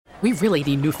We really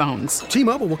need new phones.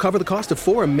 T-Mobile will cover the cost of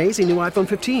 4 amazing new iPhone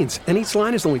 15s, and each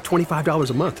line is only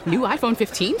 $25 a month. New iPhone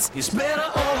 15s? It's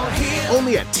better over here.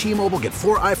 Only at T-Mobile, get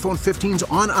 4 iPhone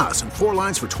 15s on us and 4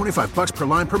 lines for $25 per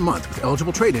line per month with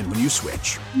eligible trade-in when you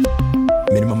switch.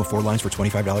 Minimum of 4 lines for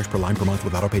 $25 per line per month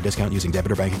with autopay discount using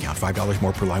debit or bank account. $5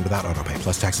 more per line without autopay,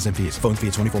 plus taxes and fees. Phone fee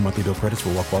at 24 monthly bill credits for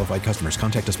well-qualified customers.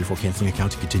 Contact us before canceling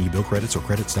account to continue bill credits or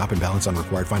credit stop and balance on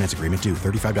required finance agreement due.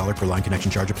 $35 per line connection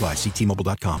charge applies. See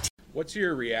T-Mobile.com. What's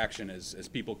your reaction as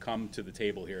people come to the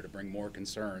table here to bring more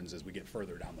concerns as we get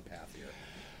further down the path here?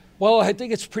 Well, I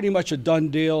think it's pretty much a done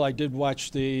deal. I did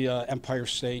watch the Empire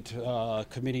State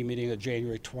Committee meeting on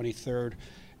January 23rd,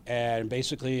 and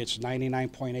basically it's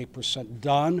 99.8%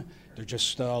 done. They're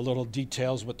just little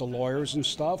details with the lawyers and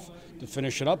stuff to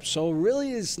finish it up. So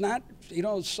really it's not,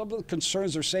 some of the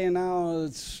concerns they're saying now,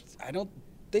 I don't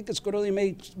think it's going to really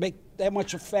make that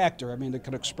much a factor. I mean, they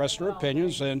can express their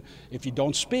opinions, and if you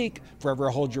don't speak, forever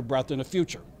hold your breath in the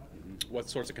future. What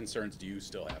sorts of concerns do you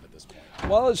still have at this point?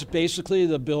 Well, it's basically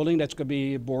the building that's going to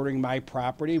be bordering my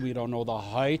property. We don't know the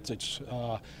height.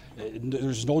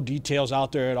 There's no details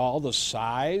out there at all. The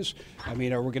size. I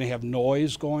mean, are we going to have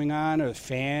noise going on?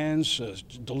 Fans,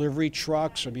 delivery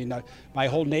trucks? I mean, my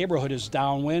whole neighborhood is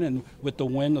downwind, and with the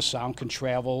wind, the sound can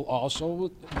travel also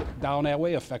down that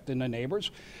way, affecting the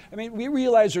neighbors. I mean, we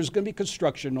realize there's going to be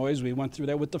construction noise. We went through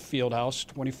that with the field house,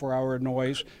 24-hour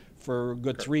noise for a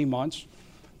good 3 months.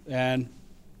 And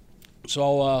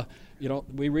so,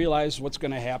 we realize what's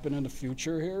going to happen in the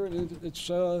future here. It's,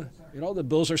 the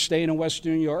Bills are staying in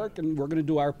Western New York, and we're going to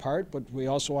do our part, but we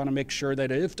also want to make sure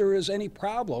that if there is any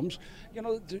problems,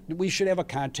 we should have a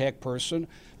contact person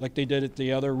like they did at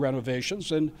the other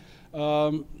renovations, and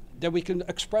that we can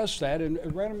express that and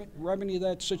remedy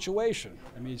that situation.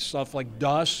 I mean, stuff like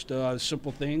dust, a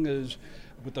simple thing is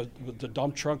with the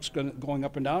dump trucks going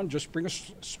up and down, just bring a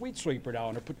sweet sweeper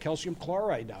down or put calcium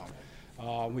chloride down.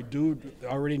 We do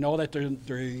already know that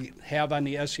they have on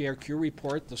the SERQ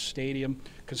report the stadium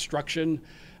construction.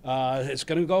 It's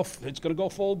going to go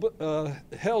full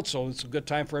hilt, so it's a good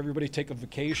time for everybody to take a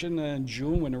vacation in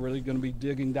June when they're really going to be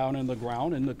digging down in the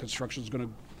ground and the construction is going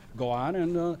to go on.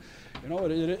 And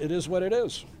it is what it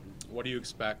is. What do you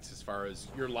expect as far as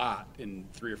your lot in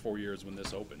 3 or 4 years when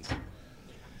this opens?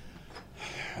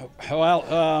 Well,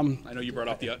 I know you brought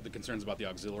up the concerns about the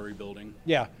auxiliary building.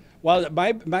 Yeah. Well,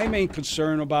 my main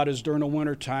concern about is during the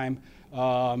winter time,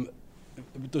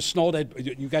 the snow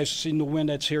that you guys seen the wind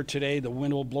that's here today. The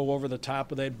wind will blow over the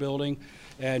top of that building,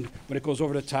 and when it goes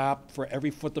over the top, for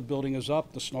every foot the building is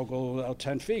up, the snow goes out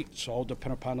 10 feet. So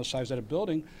depending upon the size of the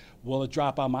building, will it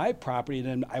drop on my property?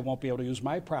 Then I won't be able to use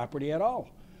my property at all.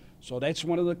 So that's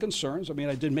one of the concerns. I mean,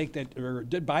 I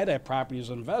did buy that property as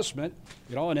an investment,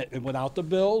 and without the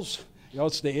bills,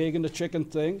 it's the egg and the chicken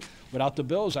thing. Without the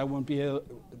bills, I wouldn't be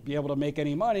able to make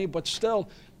any money, but still,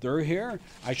 they're here.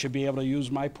 I should be able to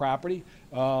use my property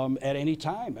at any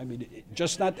time. I mean,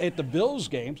 just not at the Bills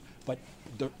games, but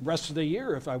the rest of the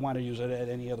year if I want to use it at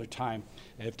any other time.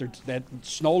 If that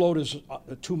snow load is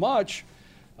too much,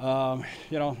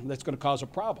 that's going to cause a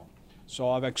problem. So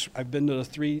I've been to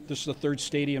this is the third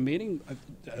stadium meeting.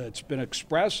 It's been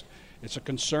expressed. It's a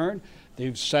concern.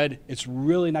 They've said it's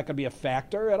really not going to be a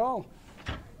factor at all.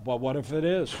 But what if it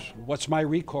is? What's my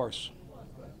recourse?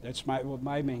 That's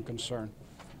my main concern.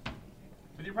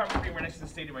 With your property being right next to the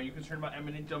stadium, are you concerned about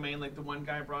eminent domain like the one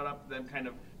guy brought up, them kind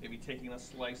of maybe taking a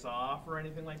slice off or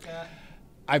anything like that?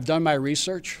 I've done my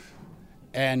research,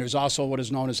 and there's also what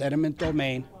is known as eminent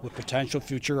domain with potential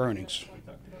future earnings.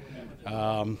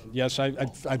 Yes,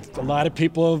 a lot of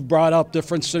people have brought up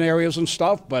different scenarios and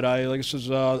stuff, but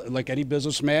like any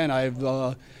businessman,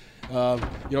 the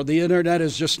internet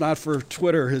is just not for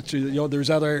Twitter. There's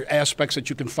other aspects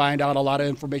that you can find out a lot of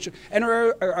information, and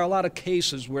there are a lot of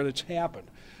cases where it's happened.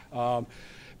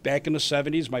 Back in the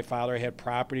 70s, my father had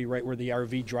property right where the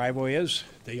RV driveway is.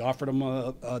 They offered him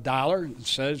 $1 and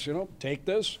says, take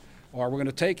this, or we're going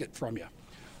to take it from you.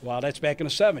 Well, that's back in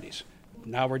the 70s.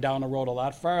 Now we're down the road a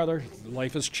lot farther.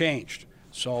 Life has changed.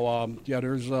 So,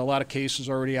 there's a lot of cases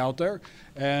already out there.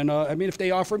 And, if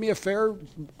they offer me a fair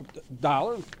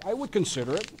 $1, I would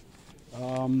consider it.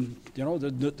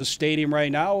 The stadium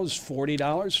right now is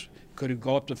 $40. Could it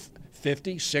go up to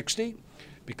 $50, $60?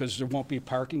 Because there won't be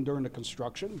parking during the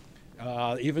construction.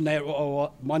 Even that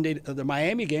Monday, the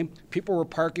Miami game, people were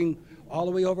parking all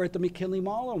the way over at the McKinley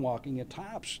Mall and walking at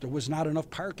Tops. There was not enough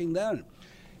parking then.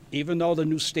 Even though the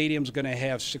new stadium's going to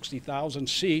have 60,000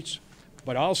 seats,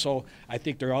 but also I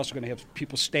think they're also going to have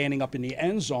people standing up in the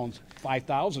end zones,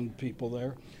 5,000 people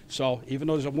there. So even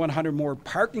though there's 100 more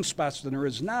parking spots than there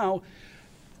is now,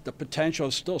 the potential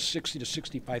is still 60 to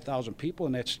 65,000 people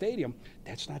in that stadium.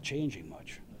 That's not changing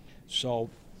much. So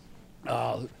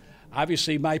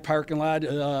obviously my parking lot,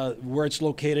 where it's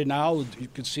located now, you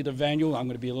can see the venue. I'm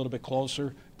going to be a little bit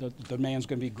closer. The demand's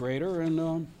going to be greater,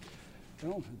 and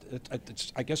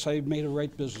I guess I made a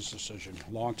right business decision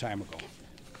a long time ago.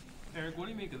 Eric, what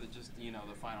do you make of the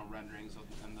final renderings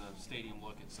and the stadium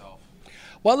look itself?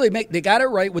 Well, they got it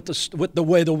right with the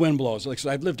way the wind blows. Like I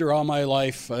said, I've lived here all my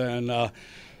life, and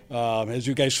as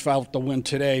you guys felt the wind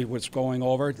today, what's going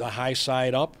over the high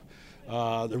side up.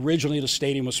 Originally, the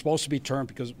stadium was supposed to be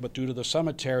turned, but due to the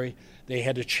cemetery, they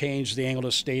had to change the angle of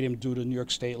the stadium due to New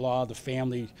York State law. The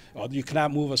family, you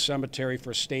cannot move a cemetery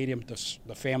for a stadium.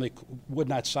 The family would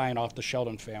not sign off, the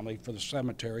Sheldon family, for the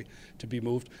cemetery to be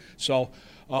moved. So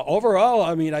overall,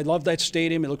 I mean, I love that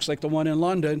stadium. It looks like the one in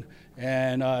London,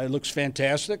 and it looks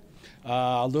fantastic.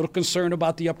 A little concerned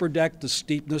about the upper deck, the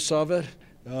steepness of it,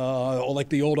 like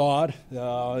the old Odd.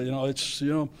 Will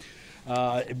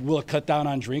it cut down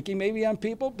on drinking maybe on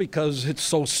people because it's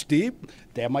so steep?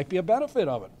 That might be a benefit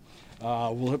of it.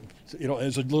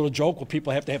 As a little joke, will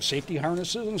people have to have safety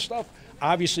harnesses and stuff?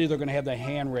 Obviously, they're going to have the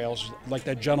handrails like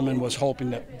that gentleman was hoping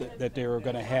that they were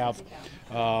going to have.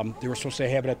 They were supposed to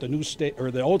have it at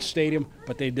the old stadium,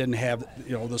 but they didn't have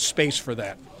the space for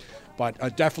that. But I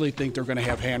definitely think they're going to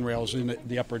have handrails in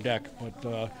the upper deck.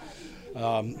 But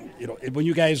when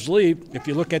you guys leave, if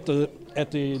you look at the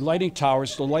lighting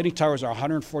towers, the lighting towers are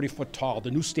 140 foot tall. The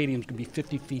new stadium's going to be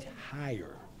 50 feet higher.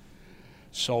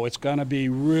 So it's going to be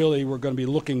we're going to be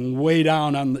looking way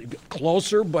down on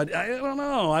closer, but I don't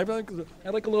know. I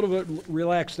like a little bit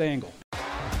relaxed angle.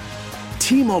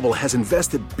 T-Mobile has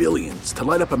invested billions to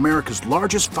light up America's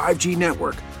largest 5G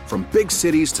network, from big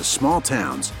cities to small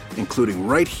towns, including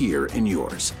right here in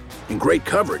yours. And great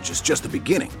coverage is just the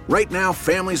beginning. Right now,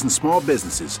 families and small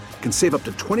businesses can save up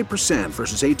to 20%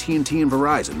 versus AT&T and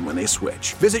Verizon when they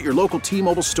switch. Visit your local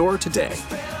T-Mobile store today.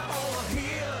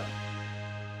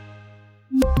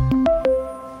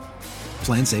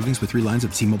 Plan savings with 3 lines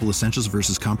of T-Mobile Essentials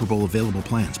versus comparable available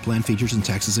plans. Plan features and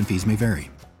taxes and fees may vary.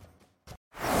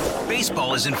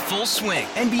 Baseball is in full swing.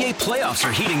 NBA playoffs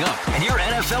are heating up, and your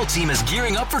NFL team is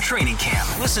gearing up for training camp.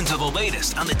 Listen to the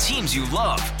latest on the teams you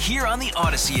love here on the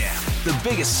Odyssey app. The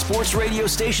biggest sports radio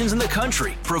stations in the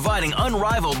country, providing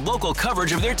unrivaled local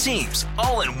coverage of their teams,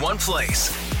 all in one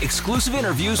place. Exclusive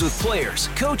interviews with players,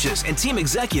 coaches, and team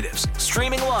executives,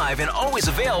 streaming live and always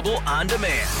available on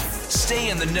demand.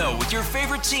 Stay in the know with your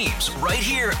favorite teams right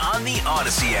here on the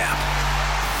Odyssey app.